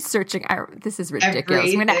researching. This is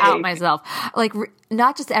ridiculous. I'm going to out myself. Like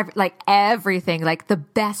not just everything, like the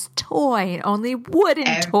best toy and only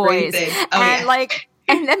wooden toys. And like,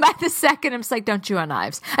 and then by the second, I'm just like, don't chew on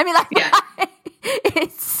knives. I mean, like,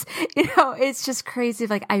 it's, it's just crazy.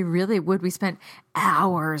 Like, I really would. We spent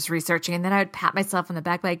hours researching, and then I would pat myself on the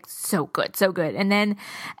back, like, so good, so good. And then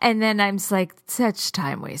I'm just like, such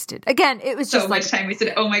time wasted. Again, it was just so much time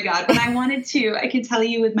wasted. Oh my God. When I wanted to, I can tell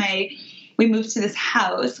you we moved to this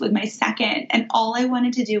house with my second, and all I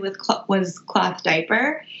wanted to do was cloth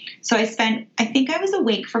diaper. So I think I was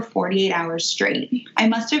awake for 48 hours straight. I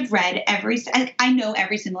must have read I know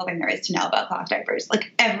every single thing there is to know about cloth diapers,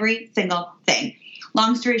 like every single thing.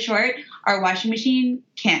 Long story short, our washing machine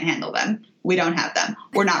can't handle them. We don't have them.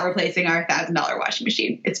 We're not replacing our $1,000 washing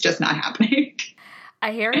machine. It's just not happening.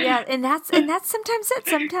 I hear, yeah, and that's sometimes it.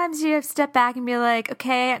 Sometimes you have to step back and be like,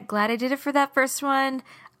 okay, I'm glad I did it for that first one.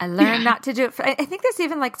 I learned not to do it. I think there's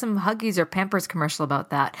even like some Huggies or Pampers commercial about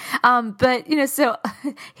that. But so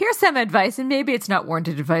here's some advice, and maybe it's not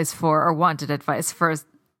wanted advice for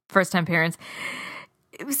first-time parents.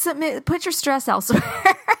 Put your stress elsewhere.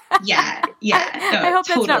 Yeah. No, I hope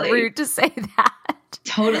that's not rude to say that.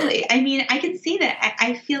 Totally. I mean, I can see that.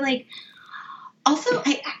 I feel like also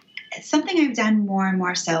something I've done more and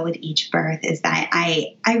more so with each birth is that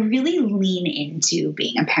I really lean into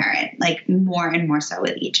being a parent, like more and more so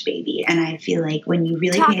with each baby. And I feel like when you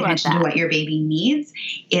really pay attention to what your baby needs,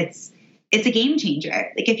 it's a game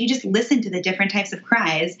changer. Like if you just listen to the different types of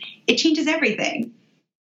cries, it changes everything.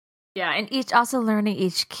 Yeah, and learning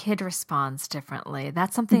each kid responds differently.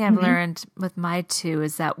 That's something I've learned with my two,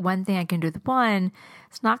 is that one thing I can do with one,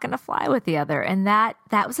 it's not going to fly with the other. And that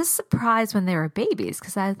was a surprise when they were babies,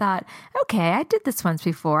 because I thought, okay, I did this once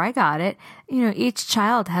before. I got it. Each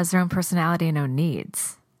child has their own personality and own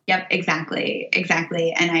needs. Yep, exactly.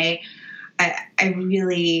 And I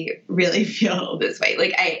really, really feel this way.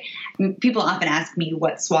 Like people often ask me,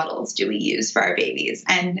 what swaddles do we use for our babies?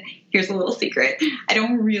 And here's a little secret. I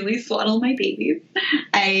don't really swaddle my babies.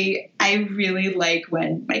 I really like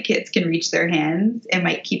when my kids can reach their hands. It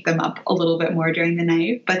might keep them up a little bit more during the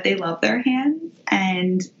night, but they love their hands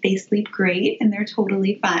and they sleep great and they're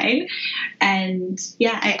totally fine. And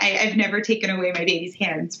yeah, I've never taken away my baby's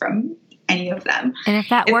hands from any of them. And if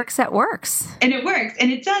that works, that works. And it works.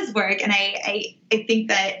 And it does work. And I think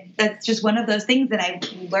that that's just one of those things that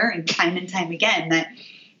I've learned time and time again, that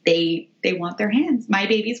they want their hands. My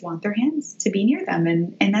babies want their hands to be near them.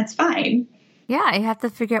 And that's fine. Yeah. You have to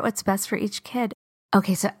figure out what's best for each kid.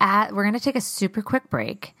 Okay. So we're going to take a super quick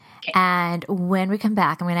break. Okay. And when we come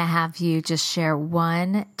back, I'm going to have you just share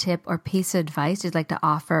one tip or piece of advice you'd like to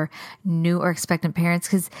offer new or expectant parents,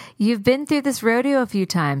 because you've been through this rodeo a few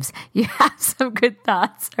times. You have some good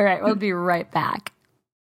thoughts. All right, we'll be right back.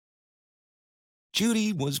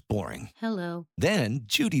 Judy was boring. Hello. Then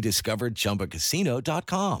Judy discovered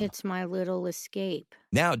ChumbaCasino.com. It's my little escape.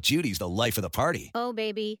 Now Judy's the life of the party. Oh,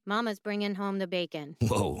 baby, mama's bringing home the bacon.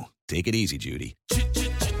 Whoa, take it easy, Judy.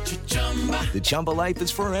 The Chumba life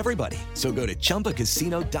is for everybody. So go to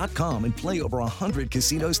ChumbaCasino.com and play over 100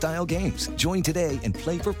 casino-style games. Join today and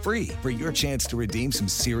play for free for your chance to redeem some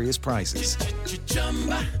serious prizes.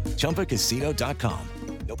 ChumbaCasino.com.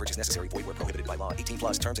 No purchase necessary. Void where prohibited by law.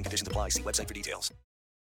 18+ terms and conditions apply. See website for details.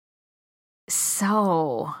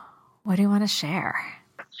 So, what do you want to share?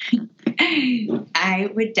 I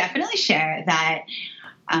would definitely share that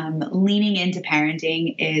leaning into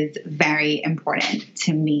parenting is very important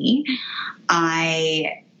to me.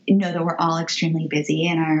 I know that we're all extremely busy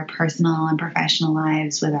in our personal and professional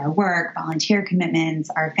lives with our work, volunteer commitments,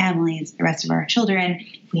 our families, the rest of our children,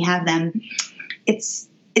 if we have them. It's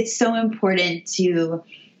so important to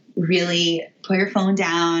really put your phone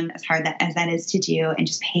down, as hard as that is to do, and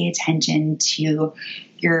just pay attention to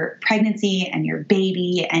your pregnancy and your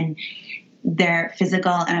baby and their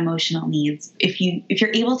physical and emotional needs. If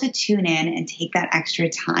you're able to tune in and take that extra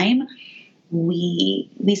time, we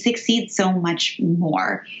succeed so much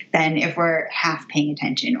more than if we're half paying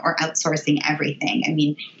attention or outsourcing everything. I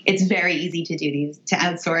mean, it's very easy to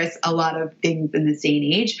outsource a lot of things in this day and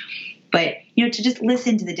age, but to just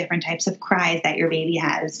listen to the different types of cries that your baby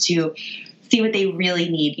has, to see what they really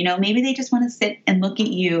need. Maybe they just want to sit and look at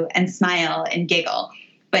you and smile and giggle.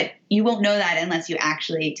 But you won't know that unless you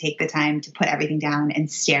actually take the time to put everything down and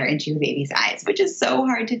stare into your baby's eyes, which is so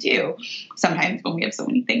hard to do sometimes when we have so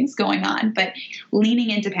many things going on. But leaning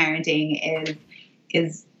into parenting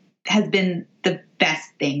has been the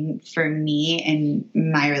best thing for me in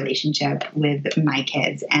my relationship with my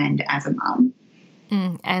kids and as a mom.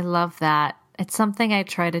 I love that. It's something I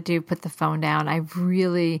try to do, put the phone down. I'm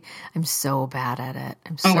so bad at it.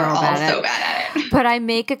 We're all so bad at it. But I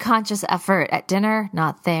make a conscious effort at dinner,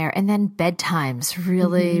 not there. And then bedtimes,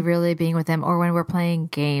 really being with them. Or when we're playing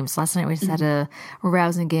games. Last night we just had a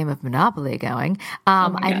rousing game of Monopoly going.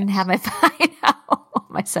 I didn't have my phone out.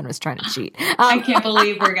 My son was trying to cheat. I can't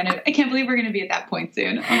believe we're gonna be at that point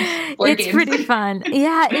soon. It's pretty fun.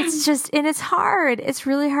 Yeah, it's just, and it's hard. It's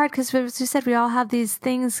really hard because, as you said, we all have these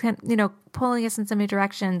things, pulling us in so many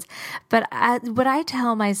directions. But what I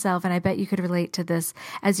tell myself, and I bet you could relate to this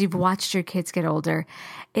as you've watched your kids get older,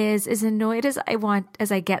 is as annoyed as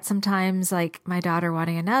I get sometimes, like my daughter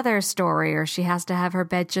wanting another story, or she has to have her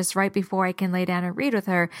bed just right before I can lay down and read with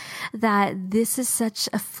her, that this is such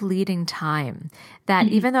a fleeting time that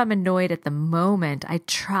even though I'm annoyed at the moment, I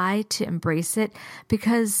try to embrace it,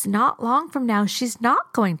 because not long from now, she's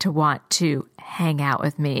not going to want to hang out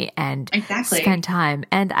with me and spend time.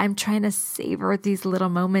 And I'm trying to savor these little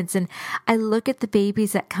moments. And I look at the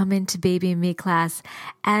babies that come into Baby and Me class,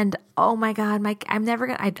 and oh my God, I'm never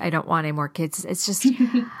going to, I don't want any more kids. It's just,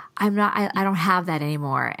 I don't have that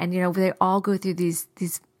anymore. And, they all go through these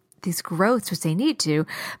growths, which they need to,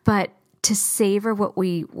 but to savor what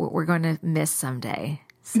we're going to miss someday.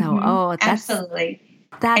 So, absolutely.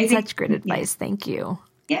 That's such great advice. Thank you.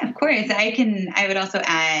 Yeah, of course. I would also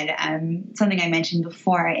add something I mentioned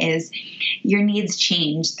before is your needs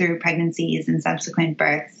change through pregnancies and subsequent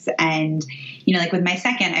births. And, like with my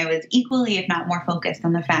second, I was equally, if not more focused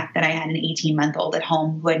on the fact that I had an 18-month-old at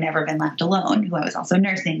home who had never been left alone, who I was also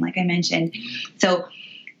nursing, like I mentioned. So,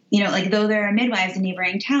 though there are midwives in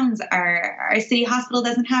neighboring towns, our city hospital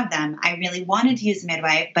doesn't have them. I really wanted to use a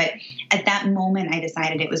midwife, but at that moment, I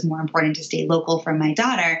decided it was more important to stay local for my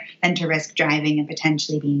daughter than to risk driving and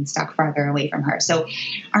potentially being stuck farther away from her. So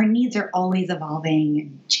our needs are always evolving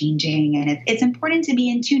and changing, and it's important to be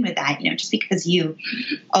in tune with that. Just because you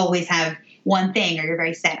always have one thing, or you're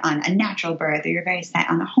very set on a natural birth, or you're very set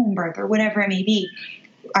on a home birth, or whatever it may be,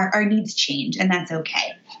 our needs change, and that's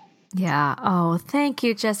okay. Yeah. Oh, thank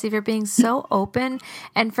you, Jessie, for being so open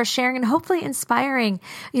and for sharing and hopefully inspiring.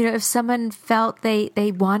 If someone felt they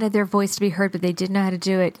wanted their voice to be heard, but they didn't know how to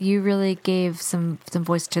do it, you really gave some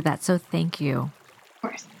voice to that. So thank you. Of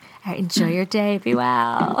course. All right, enjoy your day. Be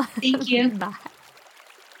well. Thank you. Bye.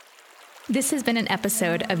 This has been an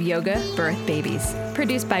episode of Yoga Birth Babies,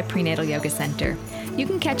 produced by Prenatal Yoga Center. You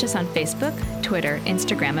can catch us on Facebook, Twitter,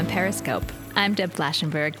 Instagram, and Periscope. I'm Deb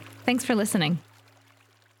Flaschenberg. Thanks for listening.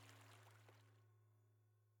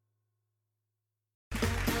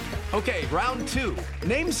 Okay, round two.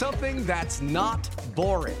 Name something that's not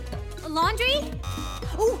boring. A laundry?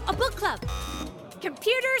 Ooh, a book club.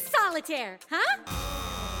 Computer solitaire, huh?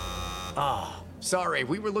 Ah, sorry,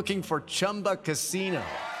 we were looking for Chumba Casino.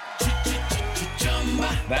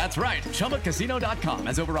 That's right, ChumbaCasino.com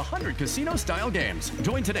has over 100 casino-style games.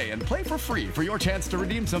 Join today and play for free for your chance to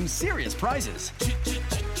redeem some serious prizes.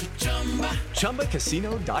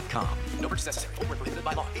 ChumbaCasino.com. No purchase necessary. Void where prohibited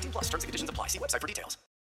by law. 18+ terms and conditions apply. See website for details.